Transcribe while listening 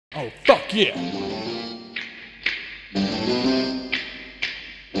Oh, fuck yeah.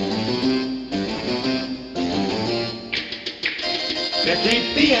 They're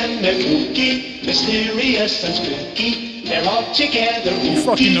creepy and they're kooky, mysterious and spooky. They're all together ooky. You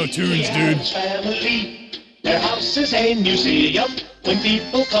fucking know tunes, The dude. Addams Family. Their house is a museum. When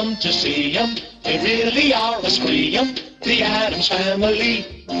people come to see them, they really are a scream. The Addams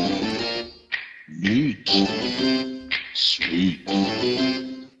Family. Neat. Sweet.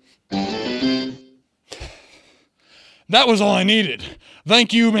 That was all I needed.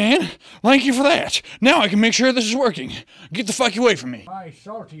 Thank you, man. Thank you for that. Now I can make sure this is working. Get the fuck away from me. My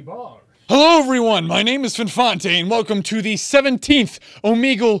salty balls. Hello everyone, my name is Finfante and welcome to the 17th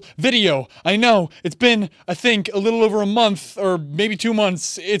Omegle video. I know, it's been, I think, a little over a month, or maybe 2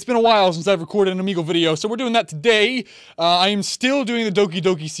 months. It's been a while since I've recorded an Omegle video, so we're doing that today. I am still doing the Doki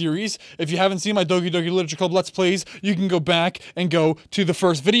Doki series. If you haven't seen my Doki Doki Literature Club Let's Plays, you can go back and go to the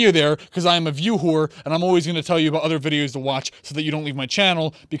first video there, because I am a view whore, and I'm always going to tell you about other videos to watch so that you don't leave my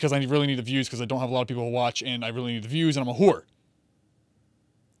channel, because I really need the views, because I don't have a lot of people who watch, and I really need the views, and I'm a whore.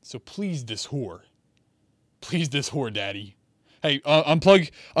 So please this whore. Please this whore, daddy. Hey,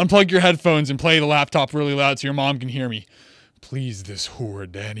 unplug your headphones and play the laptop really loud so your mom can hear me. Please this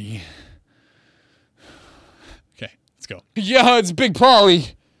whore, daddy. Okay, let's go. Yeah, it's Big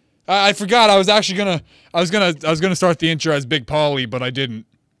Pauly. I forgot I was gonna start the intro as Big Pauly, but I didn't.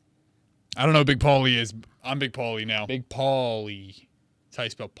 I don't know who Big Pauly is. I'm Big Pauly now. Big Pauly. That's how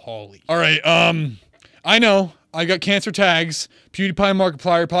you spell Pauly. Alright, I know. I got cancer tags. PewDiePie and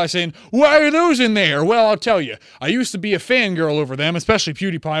Markiplier are probably saying, why are those in there? Well, I'll tell you. I used to be a fangirl over them, especially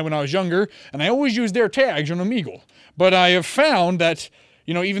PewDiePie when I was younger, and I always used their tags on Omegle. But I have found that,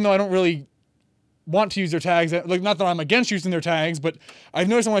 you know, even though I don't really want to use their tags, like, not that I'm against using their tags, but I've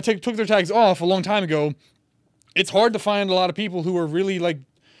noticed when I took their tags off a long time ago, it's hard to find a lot of people who are really, like,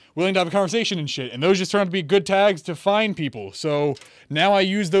 willing to have a conversation and shit. And those just turn out to be good tags to find people. So now I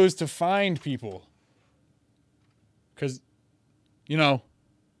use those to find people. Because, you know,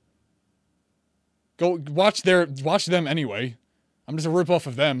 go watch them anyway. I'm just a ripoff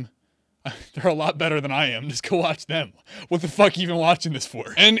of them. They're a lot better than I am. Just go watch them. What the fuck are you even watching this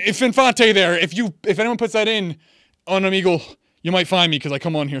for? And if Finfante there, if anyone puts that in on Omegle, you might find me because I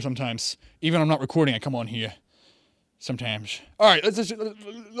come on here sometimes. Even when I'm not recording, I come on here sometimes. All right, let's get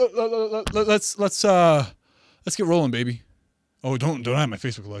rolling, baby. Oh, don't have my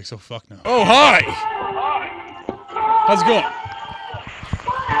Facebook like so fuck no. Oh, hi. How's it going?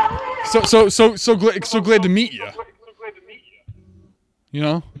 So glad to meet you. You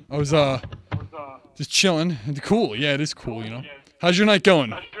know, I was just chilling. It's cool. Yeah, it is cool. You know. How's your night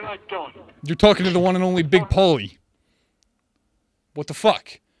going? You're talking to the one and only Big Pauly. What the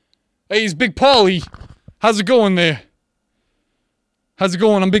fuck? Hey, it's Big Pauly. How's it going there? How's it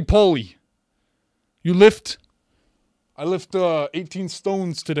going? I'm Big Pauly. You lift? I lift 18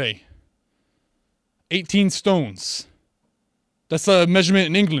 stones today. 18 stones. That's a measurement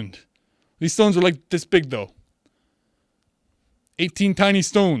in England. These stones are like this big though. 18 tiny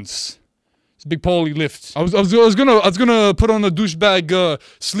stones. It's a Big Pauly lift. I was gonna put on a douchebag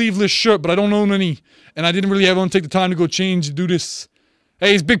sleeveless shirt, but I don't own any, and I didn't really want to take the time to go change to do this.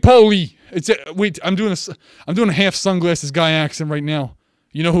 Hey, it's Big Pauly. Wait, I'm doing a half sunglasses guy accent right now.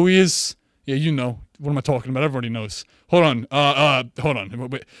 You know who he is? Yeah, you know. What am I talking about? Everybody knows. Hold on. Hold on.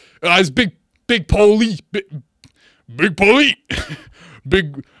 Wait. It's Big Pauly. Big Pauly.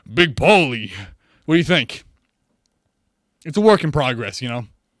 Big Pauly. What do you think? It's a work in progress, you know.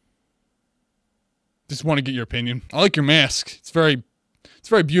 Just want to get your opinion. I like your mask. It's very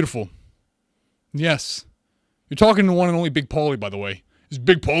beautiful. Yes. You're talking to one and only Big Pauly, by the way. It's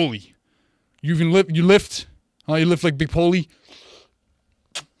Big Pauly. You lift? Oh, you lift like Big Pauly?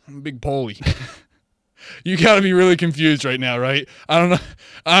 I'm Big Pauly. You gotta be really confused right now, right? I don't know.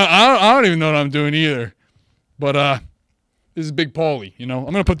 I don't even know what I'm doing either. But, this is Big Pauly, you know?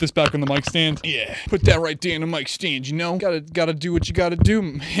 I'm gonna put this back on the mic stand. Yeah. Put that right there in the mic stand, you know? Gotta do what you gotta do,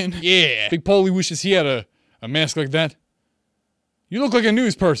 man. Yeah. Big Pauly wishes he had a mask like that. You look like a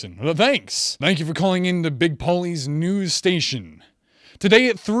news person. Well, thanks. Thank you for calling in to Big Pauly's news station. Today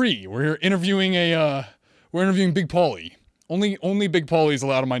at 3, we're interviewing Big Pauly. Only Big Pauly is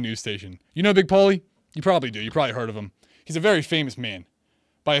allowed on my news station. You know Big Pauly? You probably do. You probably heard of him. He's a very famous man.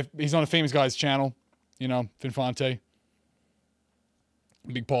 He's on a famous guy's channel. You know, Finfante.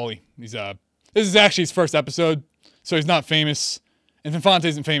 Big Pauly. This is actually his first episode, so he's not famous. And Finfante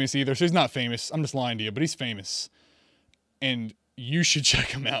isn't famous either, so he's not famous. I'm just lying to you, but he's famous. And you should check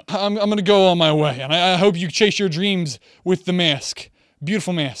him out. I'm gonna go on my way, and I hope you chase your dreams with the mask.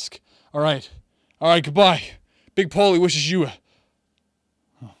 Beautiful mask. Alright. Alright, goodbye. Big Pauly wishes you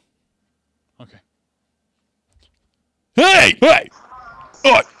Hey! Hey!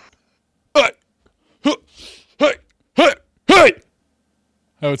 Hey! Hey! Hey! Hey! Hey!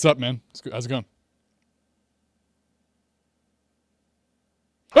 Hey, what's up, man? How's it going?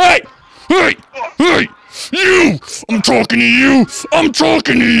 Hey! Hey! Hey! You! I'm talking to you! I'm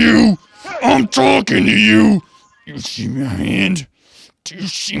talking to you! I'm talking to you! You see my hand? Do you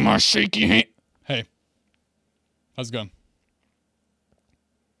see my shaky hand? Hey. How's it going?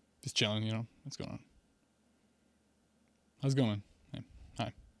 Just chilling, you know? What's going on? How's it going? Hey.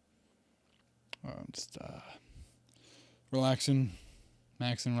 Hi. Just, relaxing.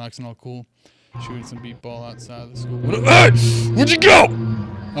 Maxing, relaxing, all cool. Shooting some beat ball outside of the school. Hey! Where'd you go?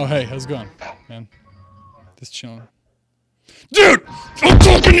 Oh, hey, how's it going, man? Just chilling. Dude! I'm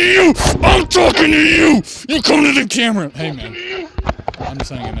talking to you! I'm talking to you! You come to the camera! Hey, man. I'm just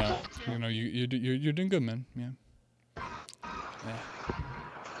hanging out. You know, you're doing good, man. Yeah.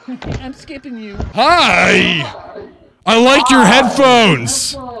 I'm skipping you. Hi! I like your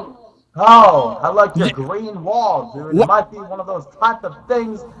headphones! Oh, I like your green wall, dude. It might be one of those type of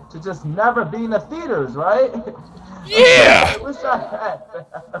things to just never be in the theaters, right? Yeah! I wish I had.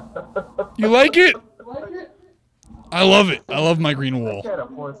 You like it? I love it. I love my green wall. I can't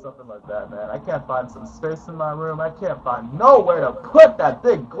afford something like that, man. I can't find some space in my room. I can't find nowhere to put that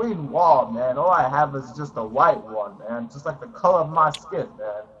big green wall, man. All I have is just a white one, man. Just like the color of my skin,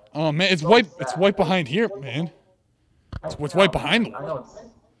 man. Oh, man, it's white. It's white behind here, man. It's white behind the wall.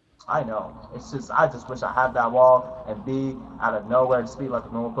 I know. It's just, I just wish I had that wall and be out of nowhere, just be like a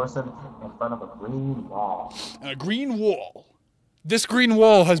normal person in front of a green wall. A green wall. This green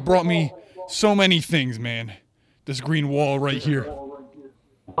wall has brought me so many things, man. This green wall right here.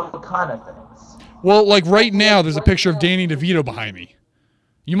 What kind of things? Well, like right now, there's a picture of Danny DeVito behind me.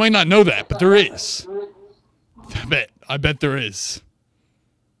 You might not know that, but there is. I bet there is.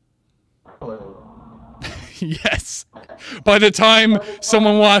 Yes. By the time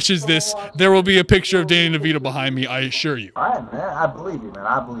someone watches this, there will be a picture of Danny DeVito behind me, I assure you. Alright, man. I believe you, man.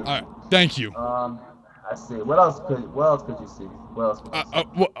 I believe you. Alright, thank you. I see. What else could you see? What else could you see?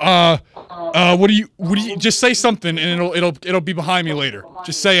 What do you just say something and it'll be behind me later.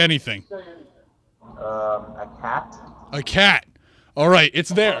 Just say anything. A cat? A cat. Alright, it's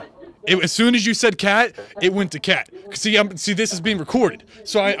there. As soon as you said cat, it went to cat. See, this is being recorded.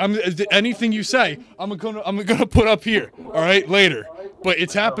 So anything you say, I'm gonna put up here. All right, later. But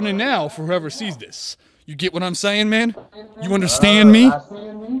it's happening now for whoever sees this. You get what I'm saying, man? You understand me? I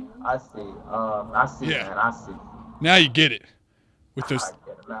see, Yeah. man. I see. Now you get it. With those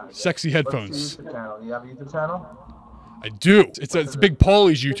sexy headphones. What's your YouTube channel? Do you have a YouTube channel? I do. It's Big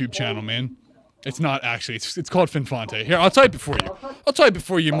Pauly's YouTube channel, man. It's not actually. It's called Finfante. Here, I'll type it for you. I'll type it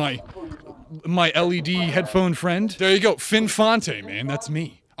for you, my LED headphone friend. There you go. Finfante, man. That's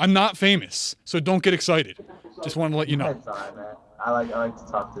me. I'm not famous, so don't get excited. Just wanted to let you know. It's alright, man. I like to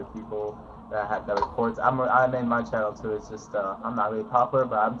talk to people that reports. I made my channel too. It's just I'm not really popular,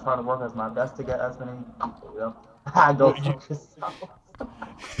 but I'm trying to work as my best to get as many. You know, I go focus.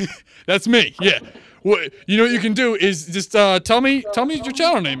 That's me. Yeah. What you know what you can do is just tell me your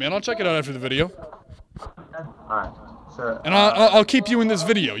channel name, man. I'll check it out after the video. Alright, sure. And I'll keep you in this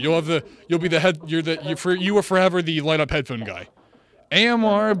video. You'll be the head. You are forever the light up headphone guy.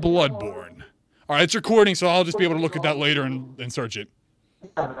 AMR Bloodborne. All right, it's recording, so I'll just be able to look at that later and search it.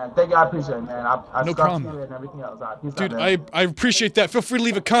 Yeah, man. Thank you. I appreciate it, man. No problem. And everything else. Right, dude, I appreciate that. Feel free to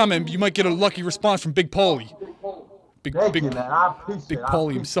leave a comment. You might get a lucky response from Big Pauly. Big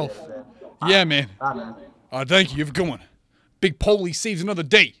Pauly himself. Yeah, man. Bye, man. Thank you. You have a good one. Big Pauly saves another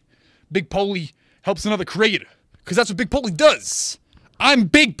day. Big Pauly helps another creator. Because that's what Big Pauly does. I'm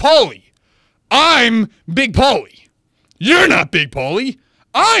Big Pauly. I'm Big Pauly. You're not Big Pauly.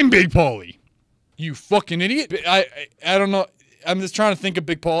 I'm Big Pauly. You fucking idiot. I don't know. I'm just trying to think of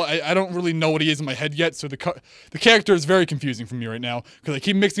Big Paul. I don't really know what he is in my head yet, so the character is very confusing for me right now. Because I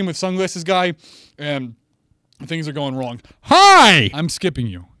keep mixing with Sunglasses Guy, and things are going wrong. Hi! I'm skipping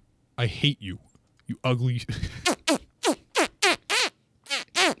you. I hate you. You ugly...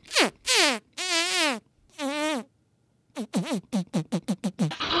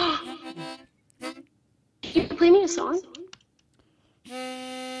 Can you play me a song?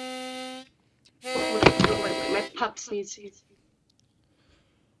 Wait, my pups need to...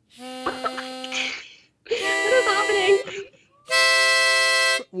 What is happening?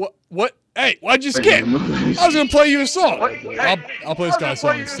 What? Hey, why'd you skip? I was gonna play you a song. I'll play this guy's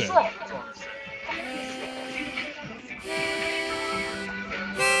song instead.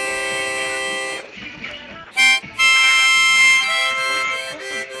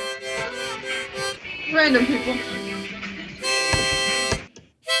 Random people.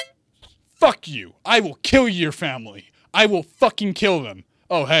 Fuck you. I will kill your family. I will fucking kill them.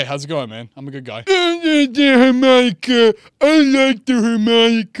 Oh, hey, how's it going, man? I'm a good guy. The harmonica. I like the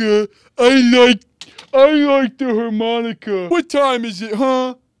harmonica. I like the harmonica. What time is it,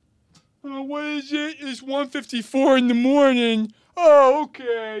 huh? What is it? It's 1:54 in the morning. Oh,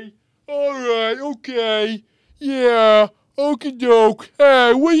 okay. Alright, okay. Yeah. Okie doke.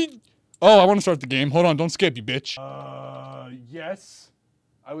 Hey, what you... Oh, I want to start the game. Hold on, don't skip, you bitch. Yes.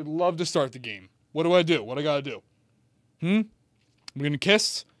 I would love to start the game. What do I do? What I gotta do? We gonna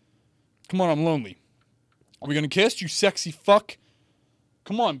kiss? Come on, I'm lonely. Are we gonna kiss, you sexy fuck?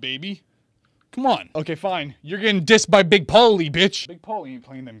 Come on, baby. Come on. Okay, fine. You're getting dissed by Big Pauly, bitch. Big Pauly ain't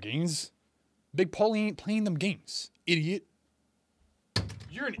playing them games. Big Pauly ain't playing them games. Idiot.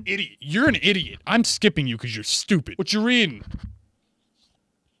 You're an idiot. You're an idiot. I'm skipping you because you're stupid. What you reading?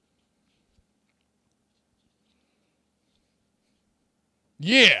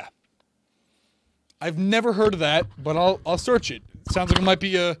 Yeah. I've never heard of that, but I'll search it. Sounds like it might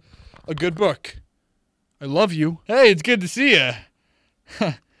be a good book. I love you. Hey, it's good to see ya.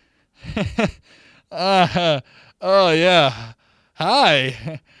 Oh yeah.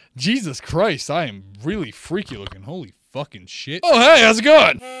 Hi. Jesus Christ, I am really freaky looking. Holy fucking shit. Oh hey, how's it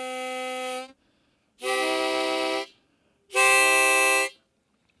going?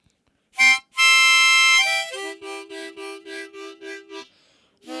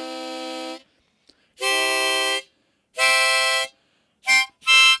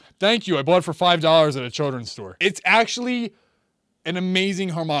 Thank you. I bought it for $5 at a children's store. It's actually an amazing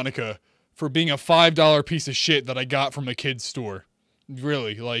harmonica for being a $5 piece of shit that I got from a kid's store.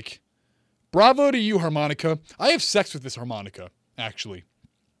 Really, like, bravo to you, harmonica. I have sex with this harmonica, actually.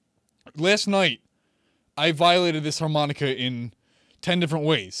 Last night, I violated this harmonica in 10 different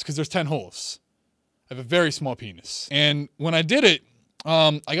ways, because there's 10 holes. I have a very small penis. And when I did it,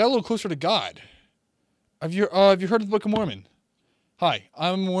 I got a little closer to God. Have you heard of the Book of Mormon? Hi,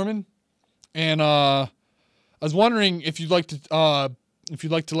 I'm a Mormon, and I was wondering if you'd like to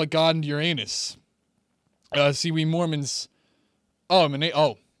let God into your anus. See, we Mormons. Oh, I'm an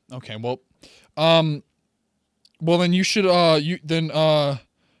oh, okay. Well, then you should then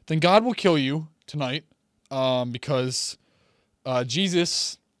God will kill you tonight, because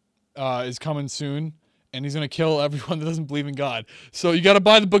Jesus is coming soon, and he's gonna kill everyone that doesn't believe in God. So you got to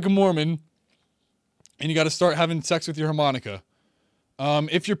buy the Book of Mormon, and you got to start having sex with your harmonica.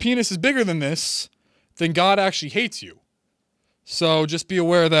 If your penis is bigger than this, then God actually hates you. So just be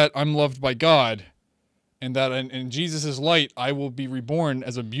aware that I'm loved by God, and that in Jesus' light, I will be reborn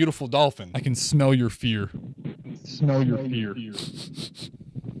as a beautiful dolphin. I can smell your fear. Smell your fear.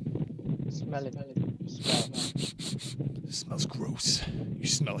 Smell it. It smells gross. You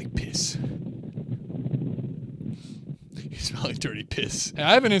smell like piss. You smell like dirty piss. Hey,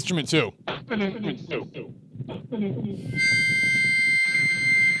 I have an instrument too.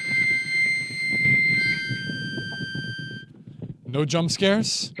 No jump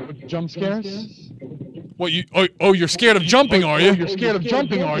scares? Jump scares? What, you, oh, you're scared of jumping, are you? You're scared of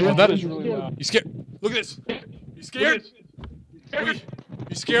jumping, are you? Oh, that is really loud. You scared? Look at this. You scared?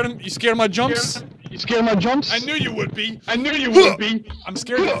 You scared of my jumps? You scared of my jumps? I knew you would be. I knew you would be. I'm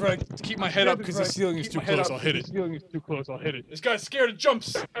scared to keep my head up because the ceiling is too close. I'll hit it. This guy's scared of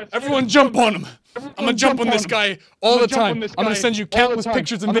jumps. Everyone jump on him. I'm gonna jump on this guy all the time. I'm gonna send you countless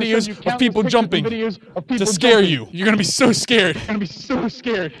pictures and videos of people jumping to scare you. You're gonna be so scared.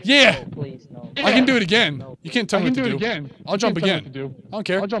 Yeah. I can do it again. You can't tell me what to do. I'll jump again. I don't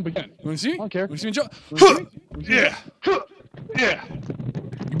care. You wanna see? I don't care. You wanna see me jump? Yeah. Yeah.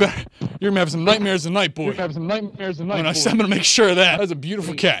 You're gonna have some nightmares tonight, boy. I'm gonna make sure of that. That's a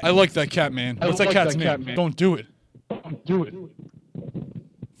beautiful cat. I like that cat, man. What's that cat's name? Don't do it. Don't do it.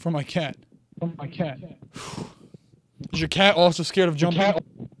 For my cat. For my cat. Is your cat also scared of jumping?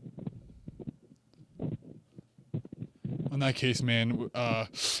 In that case, man,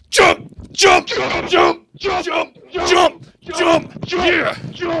 jump! Yeah!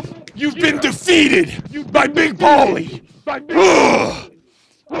 You've been defeated by Big Pauly!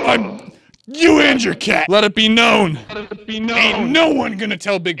 You and your cat! Let it be known! Ain't no one gonna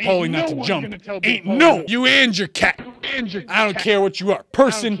tell Big Pauly not to jump! Ain't no! You and your cat! I don't care what you are.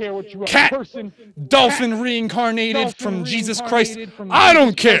 Person, cat, dolphin reincarnated from Jesus Christ. I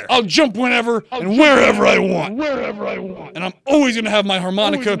don't care. I'll jump whenever and wherever I want. And I'm always going to have my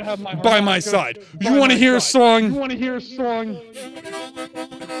harmonica by my side. You want to hear a song?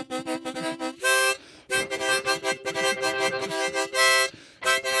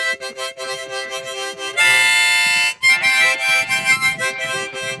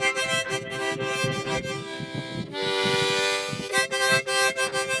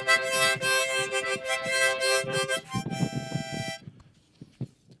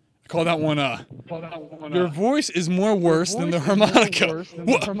 Call that one, your voice is more worse than the harmonica.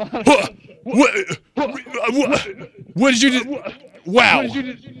 What did you do? Wow.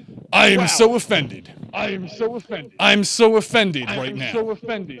 I am so offended. I'm so offended right now.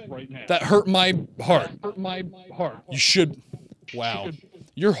 That hurt my heart. You should. Wow.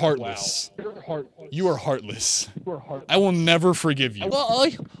 You're heartless. You are heartless. I will never forgive you. Well,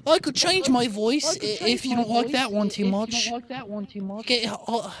 I could change my voice if you don't like that one too much. Okay,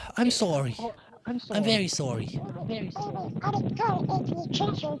 I'm sorry. I'm very sorry. I don't care if you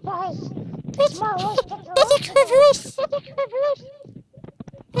change your voice. That's a good voice. I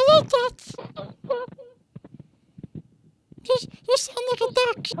like that. You sound like a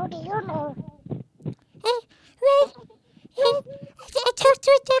duck. How do you know? Well, I talked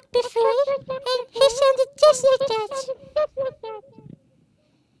to a duck before, and he sounded just like that.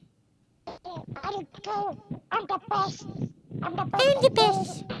 I don't care. I'm the best. I'm the best. I'm the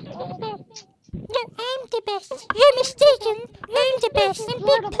best. No, I'm the best. You're mistaken. I'm the best. I'm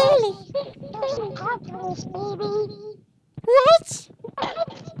Big Pauly. Do some cartwheels, baby. What?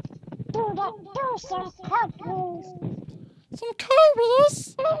 Do some cartwheels. Some car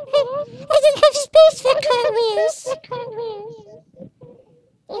wheels? I don't have space for car wheels.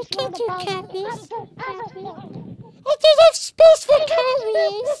 I can't do car wheels. I don't have space for car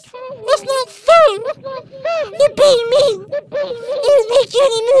wheels. That's not fair. You're being mean. You don't make you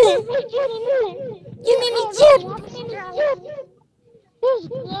any more. You made me jump. You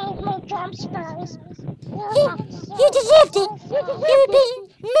jump stars. You deserved it. You were being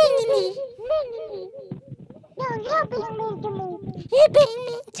mean to me. No, you're being mean to me. You're being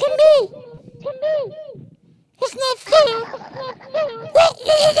mean to me. It's not fair.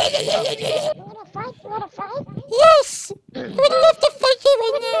 You wanna fight? Yes. I would love to fight you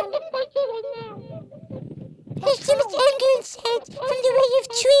right now. There's too much anger inside from the way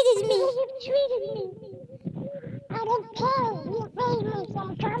you've treated me. I don't care. You made me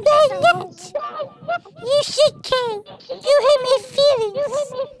some jump Why stars. not? You should care. You hurt my feelings.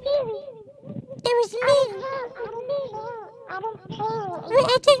 That was mean. I don't care. Well,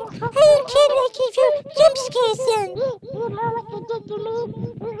 I don't care that I gave you jump scares then. You know what you did to me?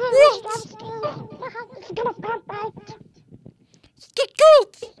 What? Jump scares. It's gonna pop out.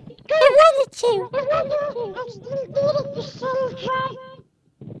 Good. I wanted to. I still did it, you silly jerk.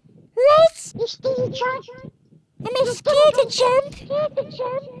 What? You still jerk. Am I scared to jump?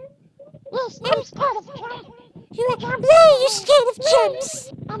 Yes, I'm scared of jump. Why are you scared of jumps?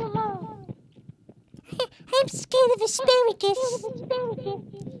 I don't know. I'm scared of asparagus.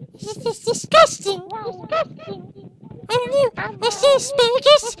 It's disgusting. I don't know. I say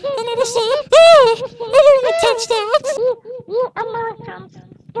asparagus, and then I say, I don't want to touch that. You Americans,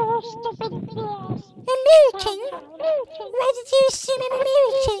 you're stupid bears. American? Why did you assume I'm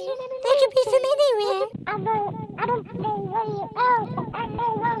American? I could be from anywhere. I don't know where you are, but I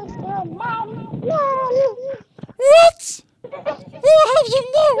know where you're mom. No! What? Well, how do you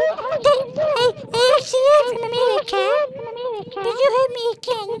know that I actually am from America? But you heard me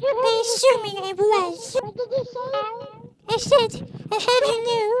again by assuming I was. What did you say? I said, I'll have you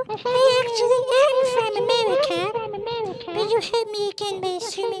know, I actually am from America. But you heard me again by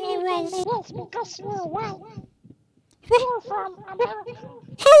assuming I was. Yes, because you're white. What? You're from America.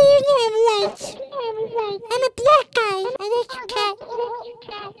 How do you know I'm white? I'm a black guy. I like your cat.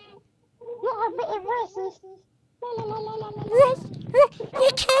 You're a bit racist. What?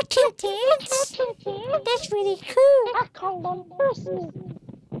 Your cat can dance? That's really cool. I call them pussy.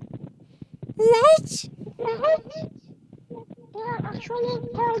 What? They're actually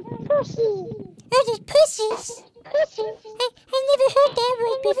called pussy. Oh, they're pussies. Pussy. I never heard that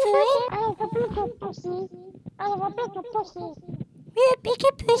word before. I have a bigger pussy. You're a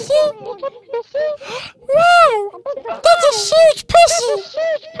bigger pussy? Wow! That's a huge pussy!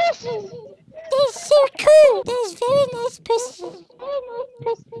 That's so cool! That is very nice pussy.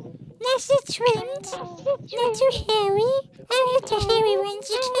 Nicely trimmed. Not too hairy. I like the hairy ones.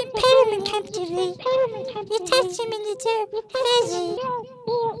 You can't pet them uncomfortably. You touch them and they're fuzzy.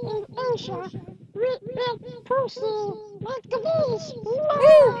 Here in Asia, we eat pussy like this.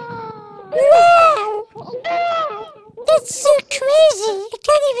 Wow! That's so crazy! I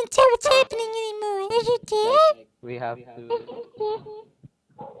can't even tell what's happening anymore. Are you there? We have to.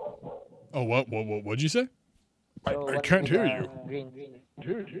 Oh, what'd you say? I What's can't with hear the you.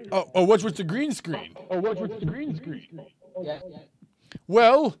 Green. Oh, what's with the green screen? Yeah.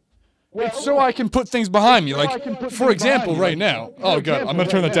 Well, It's so I can put things behind me. Like, for example, right now. Oh god, I'm gonna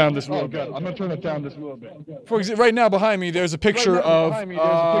turn that down this a little bit. Right now behind me, there's a picture of.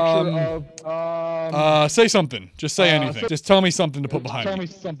 Say something. Just say anything. Just tell me something to put behind me.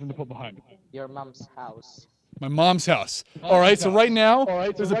 Your mom's house. My mom's house. Alright, so right now,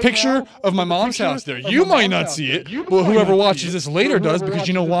 there's a picture of my mom's house there. You might not see it, but whoever watches this later does, because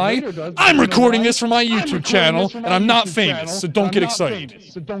you know why? I'm recording this for my YouTube channel, and I'm not famous, so don't get excited.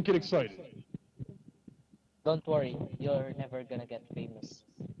 Don't worry, you're never gonna get famous.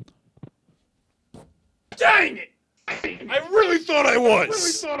 Dang it! I really thought I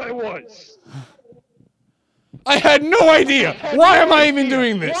was! I had no idea! Why am I even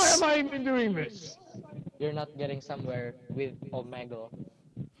doing this? You're not getting somewhere with Omegle.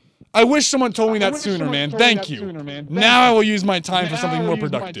 I wish someone told me that sooner, man. Thank you. Now I will use my time for something more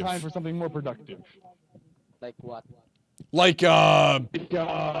productive. Like what? Like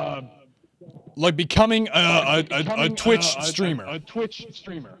becoming a Twitch streamer.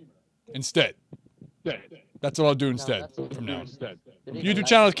 Instead. That's what I'll do instead from now. YouTube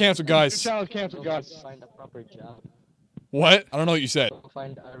channel is canceled, guys. Find a proper job. What? I don't know what you said.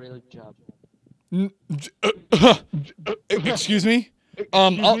 Find a real job. Excuse me?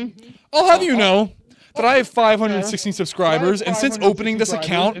 I'll have you know that I have 516 subscribers, and since opening this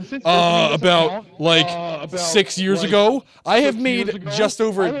account, about, like, 6 years ago, I have made just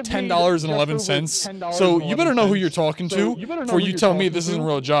over $10.11, so you better know who you're talking to before you tell me this isn't a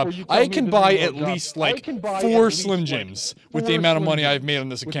real job. I can buy at least, like, 4 Slim Jims with the amount of money I've made on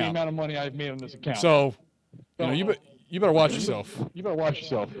this account. So, you know, you better watch yourself.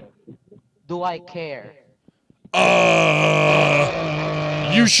 Do I care?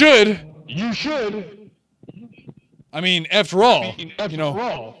 You should. I mean, after all, you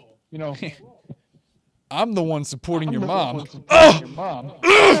know, I'm the one supporting your mom. But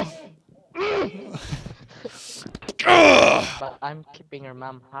I'm keeping your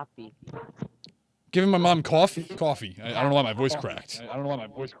mom happy. Giving my mom coffee? Coffee. I don't know why my voice cracked.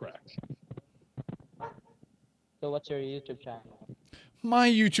 So what's your YouTube channel? My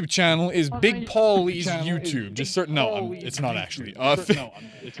YouTube channel is Big Pauly's YouTube. Just certain. No, it's not actually.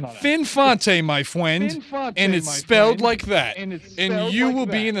 Finfante, my friend, and it's spelled like that. And you will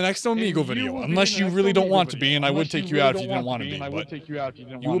be in the next Omegle video, unless you really don't want to be. And I would take you out if you didn't want to be, but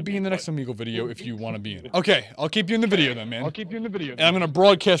you will be in the next Omegle video if you want to be in it. Okay, I'll keep you in the video then, man. And I'm gonna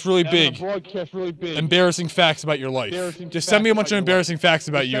broadcast really big, embarrassing facts about your life. Just send me a bunch of embarrassing facts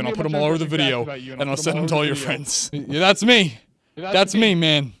about you, and I'll put them all over the video, and I'll send them to all your friends. Yeah, that's me. That's me,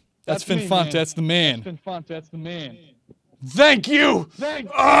 man. That's Finfante. That's the man. Thank you! Dude,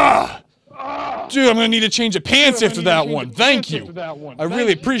 I'm gonna need to change of pants after that one. Thank you. I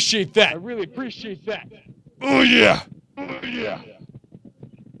really appreciate that. Oh, yeah. What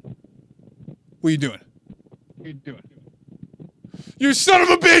are you doing? You son of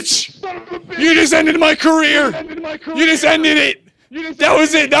a bitch! You just ended my career! You just ended it! That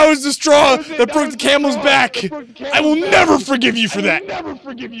was it. That was the straw that broke the camel's back. I will never forgive you for that.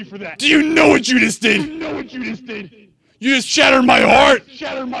 Do you know what you just did? You just shattered my heart.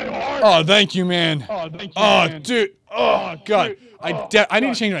 Oh, thank you, man. Oh, dude. Oh, God. I need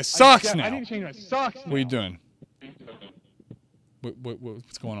to change my socks now. What are you doing?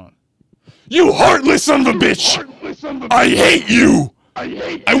 What's going on? You heartless son of a bitch! I hate you!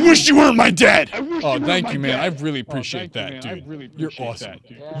 I wish you weren't my dad! Oh, thank you, man. I really appreciate that, dude. You're awesome.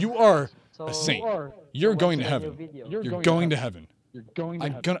 You are a saint. You're going to heaven. You're going to heaven.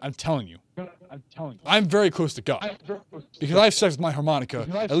 I'm telling you. I'm very close to God. Because I have sex with my harmonica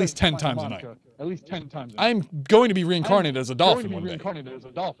at least 10 times a night. I'm going to be reincarnated as a dolphin one day.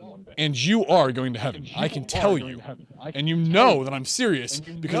 And you are going to heaven. I can tell you. And you know that I'm serious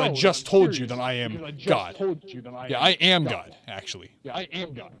because I just told you that I am God. Yeah, I am God, actually.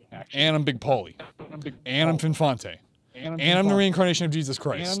 And I'm Big Pauly. And I'm Finfante. And I'm the reincarnation of Jesus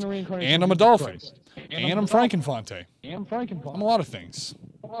Christ. And I'm a dolphin. And I'm Frankenfante. I'm a lot of things.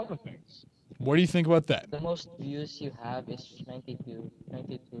 What do you think about that? The most views you have is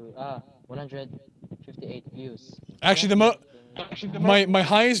 158 views. Actually, my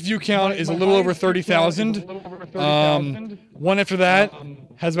highest view count is a little over 30,000. One after that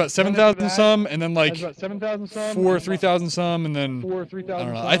has about 7,000 some, and then like 3,000 some, and then I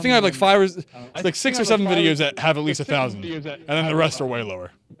don't know. I think I have like 6 or 7 videos that have at least 1,000, and then the rest are way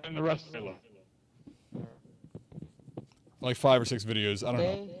lower. Like 5 or 6 videos. I don't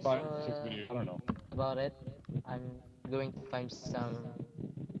know. 5 or 6 videos. I don't know. About it, I'm going to find some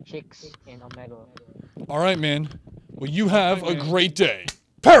chicks in Omegle. All right, man. Well, you have a great day.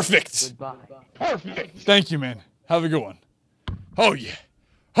 Perfect. Goodbye. Perfect. Thank you, man. Have a good one. Oh yeah.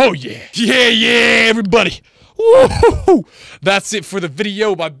 Oh yeah. Yeah, everybody. Woo-hoo-hoo. That's it for the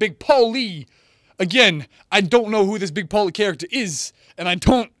video by Big Pauly. Again, I don't know who this Big Pauly character is, and I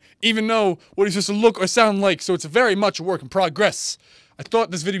don't even know what he's supposed to look or sound like, so it's very much a work in progress. I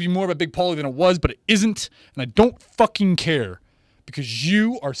thought this video would be more about Big Pauly than it was, but it isn't, and I don't fucking care, because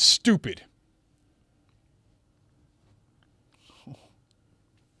you are stupid.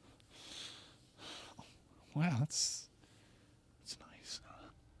 Wow, that's nice.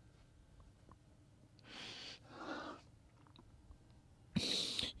 You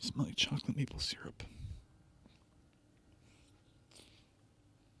smell like chocolate maple syrup.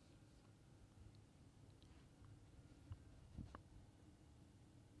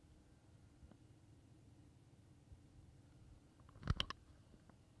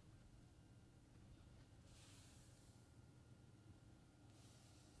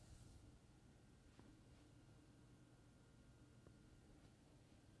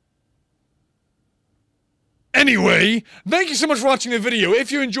 Anyway, thank you so much for watching the video.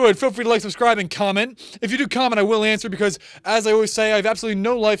 If you enjoyed, feel free to like, subscribe, and comment. If you do comment, I will answer because, as I always say, I have absolutely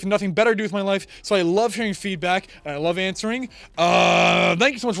no life and nothing better to do with my life, so I love hearing feedback, and I love answering.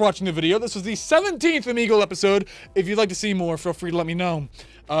 Thank you so much for watching the video. This was the 17th Omegle episode. If you'd like to see more, feel free to let me know.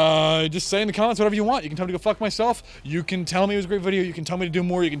 Just say in the comments whatever you want. You can tell me to go fuck myself. You can tell me it was a great video. You can tell me to do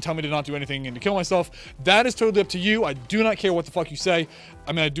more. You can tell me to not do anything and to kill myself. That is totally up to you. I do not care what the fuck you say.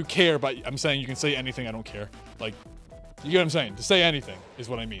 I mean, I do care, but I'm saying you can say anything. I don't care. Like, you get what I'm saying? To say anything is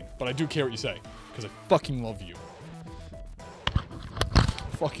what I mean. But I do care what you say. Because I fucking love you.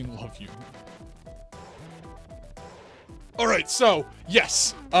 Fucking love you. Alright, so,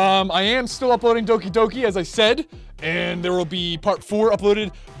 yes. I am still uploading Doki Doki, as I said. And there will be part 4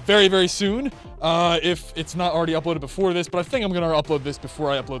 uploaded very, very soon. If it's not already uploaded before this. But I think I'm going to upload this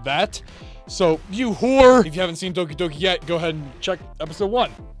before I upload that. So, you whore! If you haven't seen Doki Doki yet, go ahead and check episode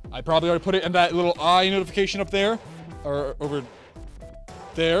 1. I probably already put it in that little eye notification up there. Or over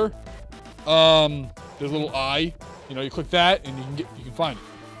there. There's a little eye. You know, you click that and you can find it.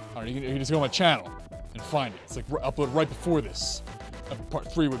 Or you can just go on my channel and find it. It's like uploaded right before this.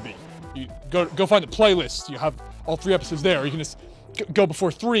 Part 3 would be. You go find the playlist. You have all 3 episodes there. Or you can just go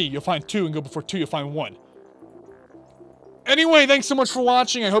before 3, you'll find 2, and go before 2, you'll find 1. Anyway, thanks so much for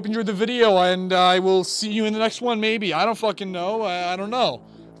watching. I hope you enjoyed the video, and I will see you in the next one, maybe. I don't fucking know. I don't know.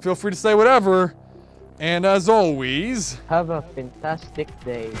 Feel free to say whatever. And as always, Have a fantastic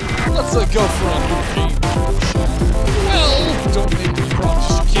day. let's go for a new game. Well, don't make me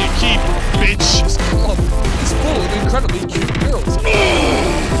promises you can't keep, bitch. This club is full of incredibly cute girls.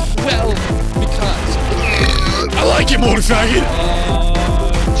 Well, because I like it, motor faggot.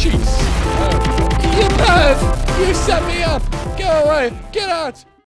 Jeez. You perv! You set me up! Go away! Get out!